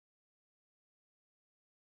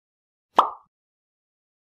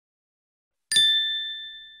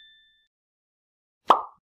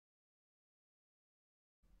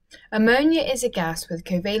Ammonia is a gas with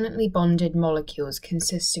covalently bonded molecules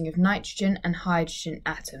consisting of nitrogen and hydrogen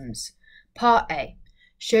atoms. Part A.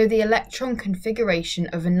 Show the electron configuration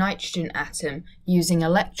of a nitrogen atom using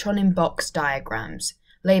electron-in-box diagrams.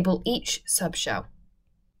 Label each subshell.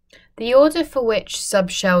 The order for which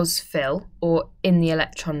subshells fill, or in the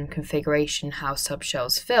electron configuration how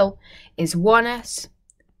subshells fill, is 1s,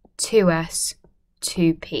 2s,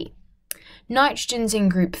 2p. Nitrogen's in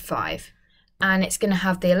group 5, and it's going to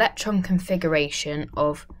have the electron configuration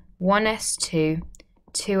of 1s2,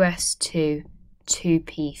 2s2,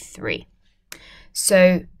 2p3.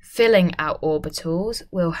 So filling our orbitals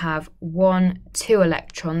will have 2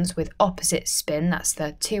 electrons with opposite spin. That's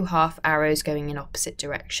the 2 half arrows going in opposite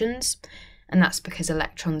directions, and that's because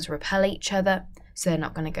electrons repel each other, so they're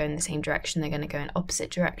not going to go in the same direction, they're going to go in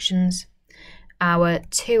opposite directions. Our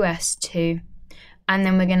 2s2, and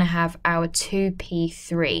then we're going to have our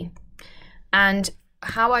 2p3. And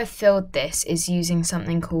how I filled this is using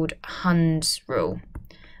something called Hund's rule.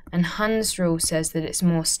 And Hund's rule says that it's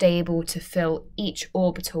more stable to fill each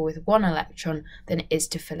orbital with 1 electron than it is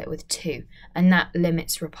to fill it with 2, and that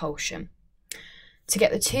limits repulsion. To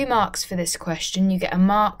get the 2 marks for this question, you get a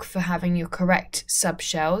mark for having your correct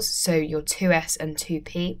subshells, so your 2s and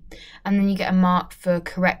 2p, and then you get a mark for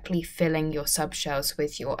correctly filling your subshells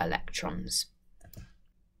with your electrons.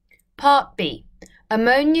 Part B.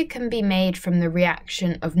 Ammonia can be made from the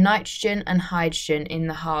reaction of nitrogen and hydrogen in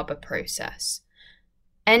the Haber process.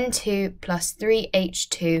 N2 plus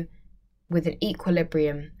 3H2 with an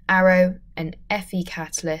equilibrium arrow, an Fe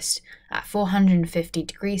catalyst at 450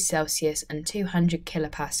 degrees Celsius and 200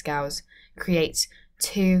 kilopascals creates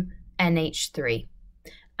 2NH3,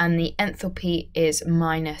 and the enthalpy is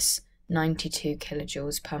minus 92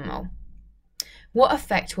 kilojoules per mole. What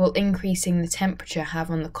effect will increasing the temperature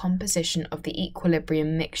have on the composition of the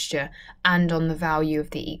equilibrium mixture and on the value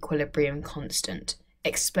of the equilibrium constant?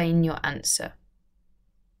 Explain your answer.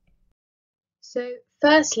 So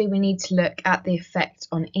firstly, we need to look at the effect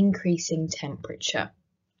on increasing temperature.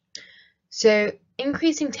 So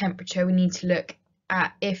increasing temperature, we need to look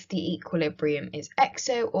at if the equilibrium is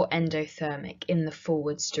exo or endothermic in the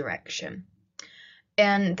forwards direction.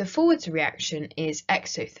 And the forwards reaction is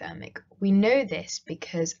exothermic. We know this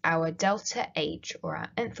because our delta H, or our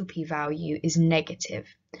enthalpy value, is negative.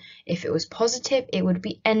 If it was positive, it would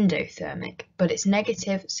be endothermic, but it's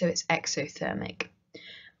negative, so it's exothermic.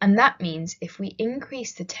 And that means if we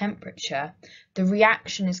increase the temperature, the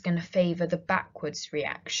reaction is going to favour the backwards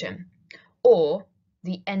reaction, or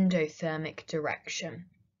the endothermic direction.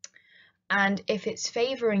 And if it's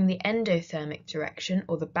favouring the endothermic direction,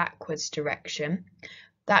 or the backwards direction,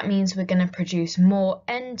 that means we're going to produce more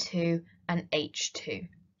N2 and H2.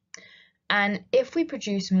 And if we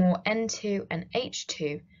produce more N2 and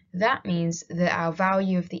H2, that means that our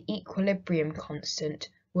value of the equilibrium constant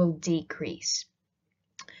will decrease.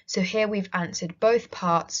 So here we've answered both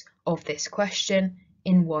parts of this question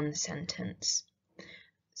in one sentence.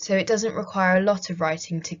 So it doesn't require a lot of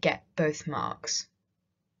writing to get both marks.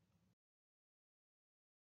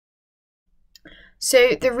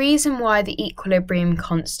 So the reason why the equilibrium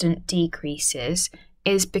constant decreases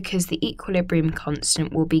is because the equilibrium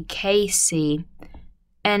constant will be Kc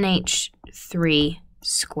NH3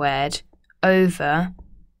 squared over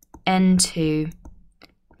N2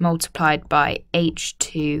 multiplied by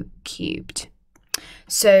H2 cubed.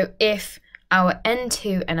 So if our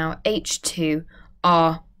N2 and our H2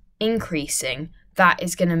 are increasing, that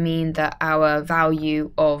is going to mean that our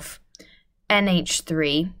value of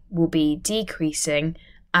NH3 will be decreasing,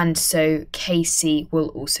 and so Kc will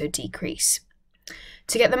also decrease.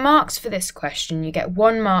 To get the marks for this question, you get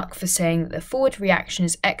 1 mark for saying that the forward reaction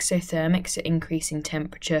is exothermic, so increasing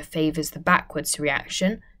temperature favours the backwards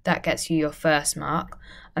reaction. That gets you your first mark.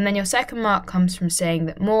 And then your second mark comes from saying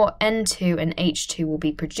that more N2 and H2 will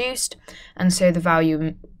be produced, and so the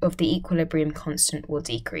value of the equilibrium constant will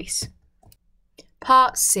decrease.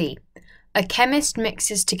 Part C. A chemist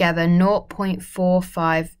mixes together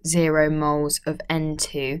 0.450 moles of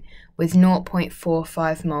N2 with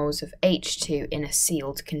 0.45 moles of H2 in a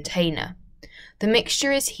sealed container. The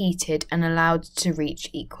mixture is heated and allowed to reach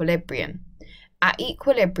equilibrium. At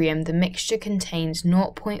equilibrium, the mixture contains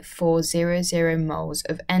 0.400 moles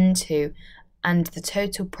of N2 and the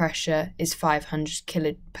total pressure is 500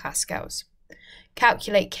 kilopascals.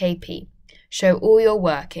 Calculate Kp. Show all your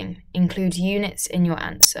working. Include units in your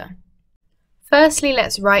answer. Firstly,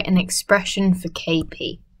 let's write an expression for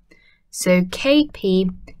Kp. So Kp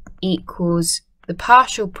equals the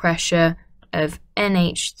partial pressure of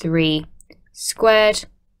NH3 squared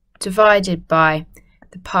divided by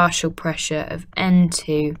the partial pressure of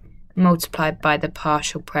N2 multiplied by the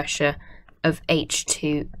partial pressure of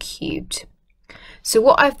H2 cubed. So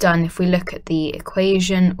what I've done, if we look at the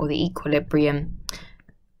equation or the equilibrium,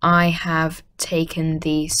 I have taken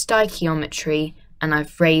the stoichiometry and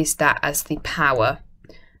I've raised that as the power,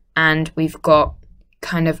 and we've got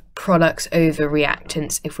kind of products over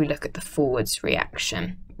reactants if we look at the forwards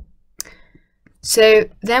reaction. So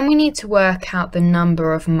then we need to work out the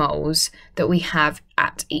number of moles that we have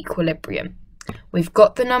at equilibrium. We've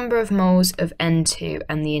got the number of moles of N2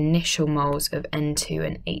 and the initial moles of N2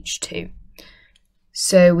 and H2.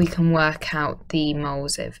 So we can work out the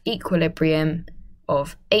moles of equilibrium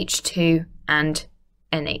of H2 and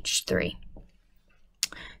NH3.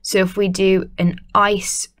 So if we do an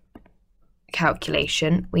ice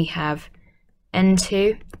calculation, we have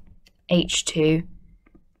N2, H2,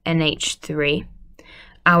 NH3.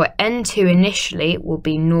 Our N2 initially will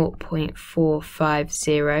be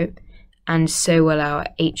 0.450, and so will our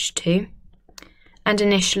H2. And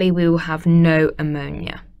initially we will have no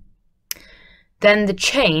ammonia. Then the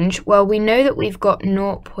change, well, we know that we've got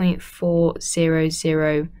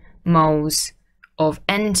 0.400 moles of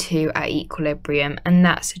N2 at equilibrium, and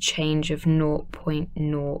that's a change of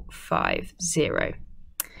 0.050.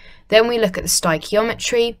 Then we look at the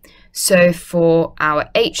stoichiometry. So for our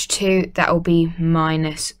H2, that will be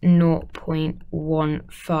minus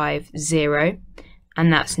 0.150,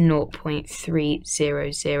 and that's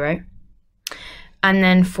 0.300. And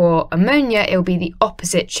then for ammonia, it will be the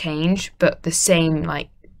opposite change, but the same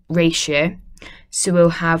ratio. So we'll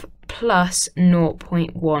have plus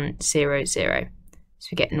 0.100. So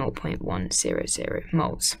we get 0.100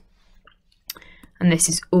 moles. And this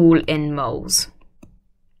is all in moles.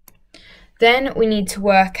 Then we need to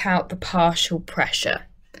work out the partial pressure.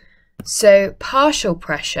 So partial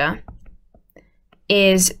pressure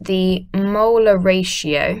is the molar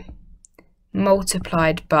ratio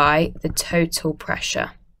multiplied by the total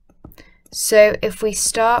pressure. So if we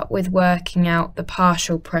start with working out the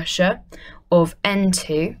partial pressure of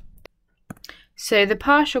N2, so the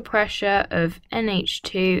partial pressure of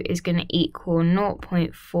NH2 is going to equal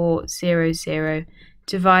 0.400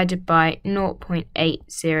 divided by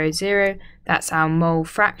 0.800, that's our mole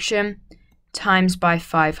fraction, times by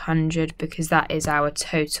 500 because that is our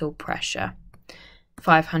total pressure,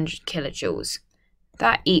 500 kilojoules.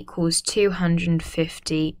 That equals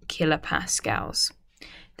 250 kilopascals.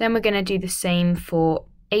 Then we're going to do the same for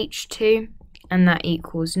H2, and that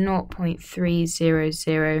equals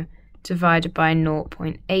 0.300 divided by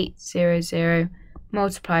 0.800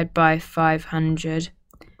 multiplied by 500,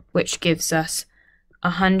 which gives us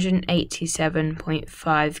 187.5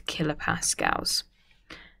 kilopascals.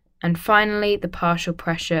 And finally, the partial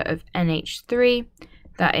pressure of NH3,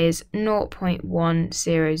 that is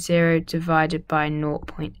 0.100 divided by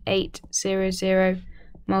 0.800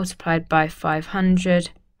 multiplied by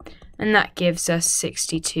 500, and that gives us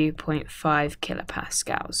 62.5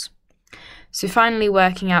 kilopascals. So finally,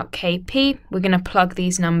 working out Kp, we're going to plug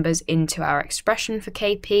these numbers into our expression for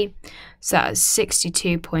Kp. So that is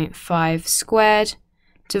 62.5 squared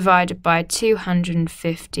divided by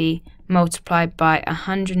 250 multiplied by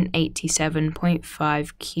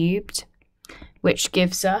 187.5 cubed, which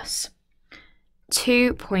gives us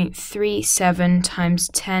 2.37 times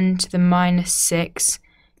 10 to the minus 6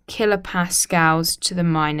 kilopascals to the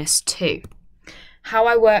minus 2. How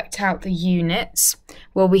I worked out the units,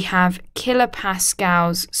 well, we have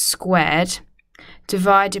kilopascals squared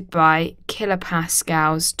divided by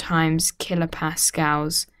kilopascals times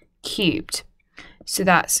kilopascals cubed. So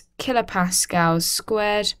that's kilopascals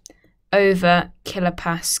squared over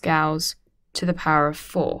kilopascals to the power of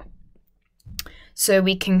 4. So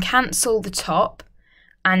we can cancel the top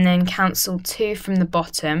and then cancel 2 from the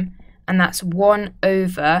bottom, and that's 1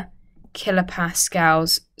 over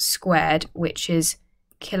kilopascals squared, which is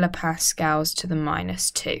kilopascals to the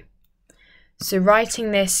minus 2. So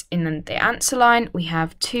writing this in the answer line, we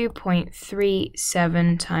have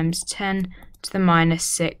 2.37 times 10 to the minus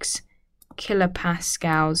 6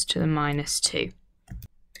 kilopascals to the minus 2.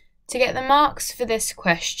 To get the marks for this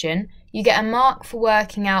question, you get a mark for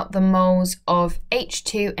working out the moles of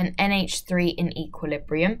H2 and NH3 in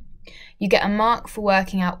equilibrium. You get a mark for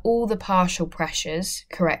working out all the partial pressures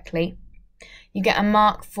correctly. You get a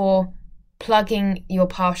mark for plugging your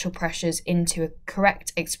partial pressures into a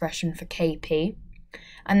correct expression for Kp.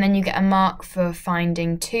 And then you get a mark for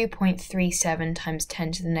finding 2.37 times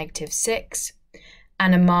 10 to the negative 6.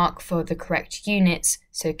 And a mark for the correct units,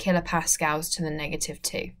 so kilopascals to the negative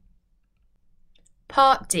 2.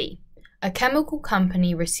 Part D. A chemical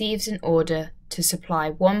company receives an order to supply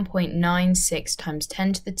 1.96 times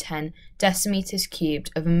 10 to the 10 decimeters cubed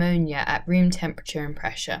of ammonia at room temperature and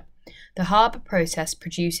pressure. The Haber process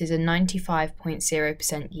produces a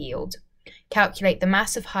 95.0% yield. Calculate the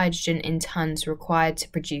mass of hydrogen in tonnes required to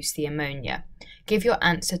produce the ammonia. Give your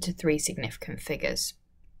answer to 3 significant figures.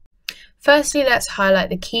 Firstly, let's highlight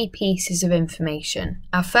the key pieces of information.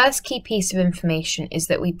 Our first key piece of information is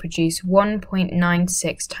that we produce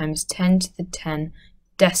 1.96 times 10 to the 10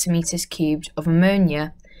 decimeters cubed of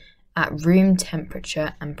ammonia at room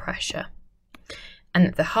temperature and pressure, and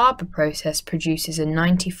that the Haber process produces a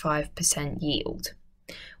 95% yield.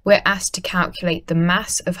 We're asked to calculate the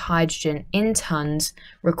mass of hydrogen in tonnes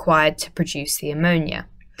required to produce the ammonia,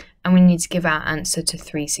 and we need to give our answer to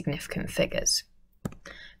 3 significant figures.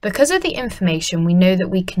 Because of the information, we know that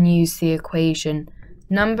we can use the equation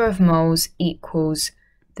number of moles equals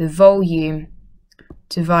the volume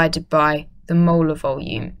divided by the molar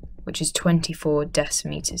volume, which is 24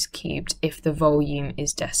 decimeters cubed if the volume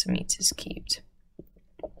is decimeters cubed.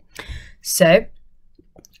 So,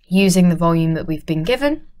 using the volume that we've been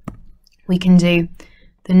given, we can do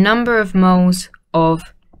the number of moles of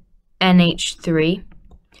NH3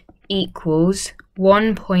 equals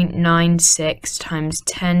 1.96 times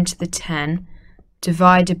 10 to the 10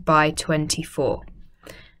 divided by 24,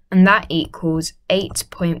 and that equals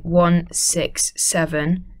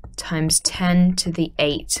 8.167 times 10 to the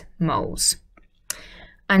 8 moles.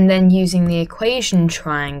 And then using the equation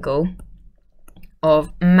triangle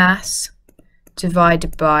of mass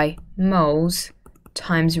divided by moles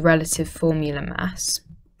times relative formula mass,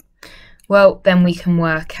 well, then we can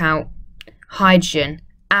work out hydrogen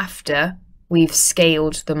after we've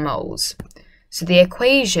scaled the moles. So the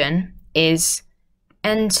equation is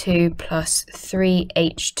N2 plus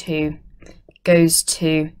 3H2 goes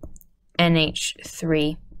to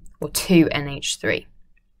NH3, or 2NH3.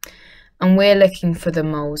 And we're looking for the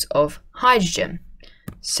moles of hydrogen.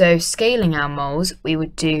 So scaling our moles, we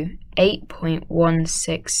would do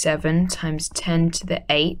 8.167 times 10 to the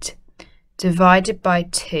 8 divided by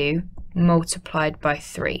 2 multiplied by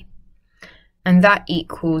 3. And that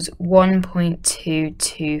equals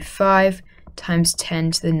 1.225 times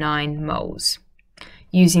 10 to the 9 moles.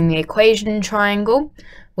 Using the equation triangle,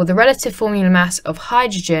 well, the relative formula mass of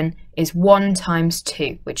hydrogen is 1 times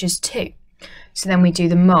 2, which is 2. So then we do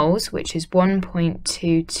the moles, which is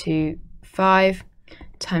 1.225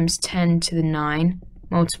 times 10 to the 9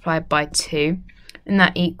 multiplied by 2, and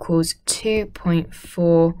that equals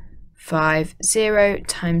 2.450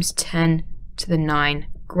 times 10 to the 9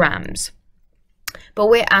 grams. But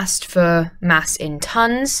we're asked for mass in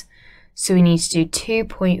tonnes, so we need to do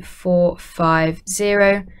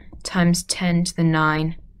 2.450 times 10 to the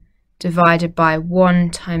 9 divided by 1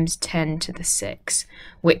 times 10 to the 6,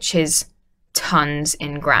 which is tonnes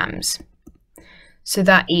in grams. So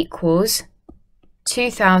that equals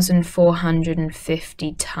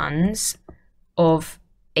 2,450 tonnes of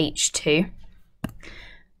H2.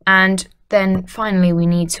 And then finally we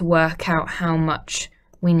need to work out how much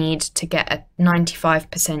we need to get a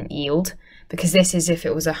 95% yield, because this is if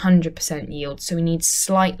it was 100% yield, so we need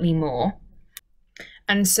slightly more.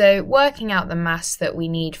 And so working out the mass that we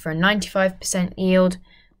need for a 95% yield,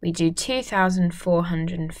 we do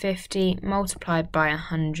 2,450 multiplied by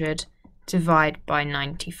 100 divided by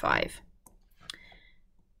 95.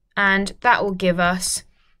 And that will give us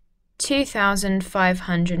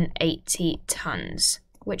 2,580 tonnes,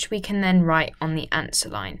 which we can then write on the answer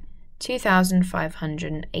line,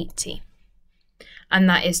 2,580. And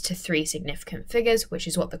that is to 3 significant figures, which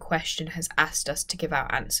is what the question has asked us to give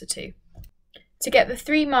our answer to. To get the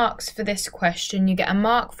 3 marks for this question, you get a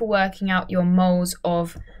mark for working out your moles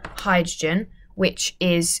of hydrogen, which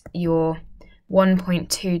is your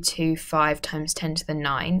 1.225 times 10 to the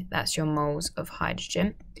 9, that's your moles of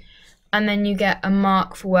hydrogen. And then you get a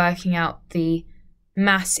mark for working out the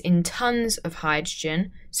mass in tonnes of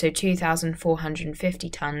hydrogen, so 2,450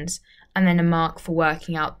 tonnes, and then a mark for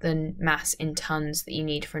working out the mass in tonnes that you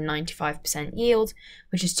need for a 95% yield,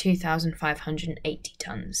 which is 2,580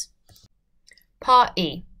 tonnes. Part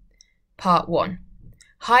E. Part 1.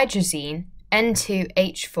 Hydrazine,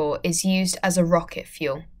 N2H4, is used as a rocket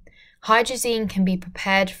fuel. Hydrazine can be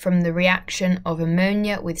prepared from the reaction of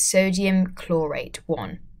ammonia with sodium chlorate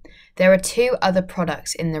 1. There are 2 other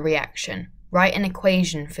products in the reaction. Write an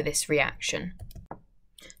equation for this reaction.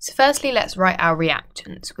 So firstly, let's write our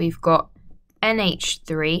reactants. We've got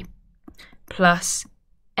NH3 plus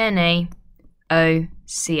NaOCl.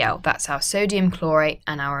 That's our sodium chlorate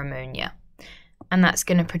and our ammonia. And that's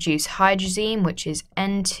going to produce hydrazine, which is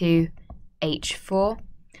N2H4.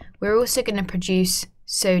 We're also going to produce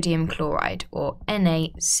sodium chloride, or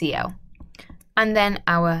NaCl. And then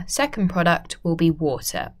our second product will be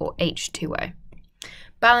water, or H2O.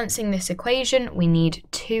 Balancing this equation, we need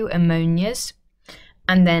 2 ammonias,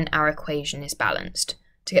 and then our equation is balanced.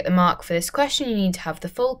 To get the mark for this question, you need to have the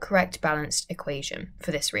full correct balanced equation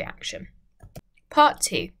for this reaction. Part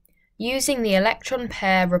 2. Using the electron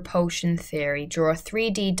pair repulsion theory, draw a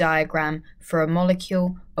 3D diagram for a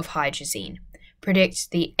molecule of hydrazine.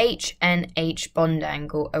 Predict the HNH bond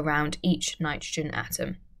angle around each nitrogen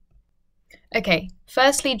atom. Okay,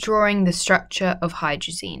 firstly drawing the structure of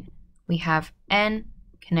hydrazine. We have N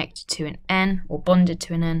connected to an N, or bonded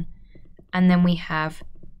to an N, and then we have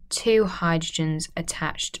 2 hydrogens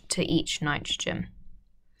attached to each nitrogen.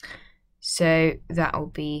 So that will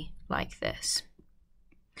be like this.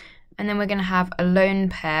 And then we're going to have a lone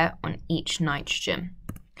pair on each nitrogen.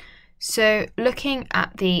 So looking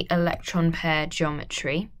at the electron pair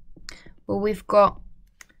geometry, well, we've got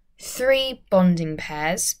 3 bonding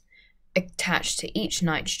pairs attached to each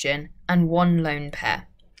nitrogen and 1 lone pair.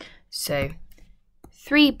 So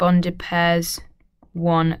 3 bonded pairs,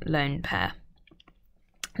 1 lone pair.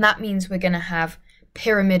 That means we're going to have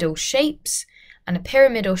pyramidal shapes, and a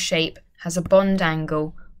pyramidal shape has a bond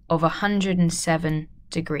angle of 107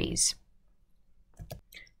 degrees.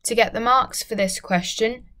 To get the marks for this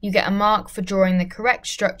question, you get a mark for drawing the correct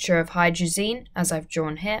structure of hydrazine, as I've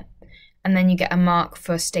drawn here, and then you get a mark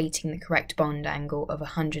for stating the correct bond angle of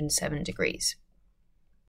 107 degrees.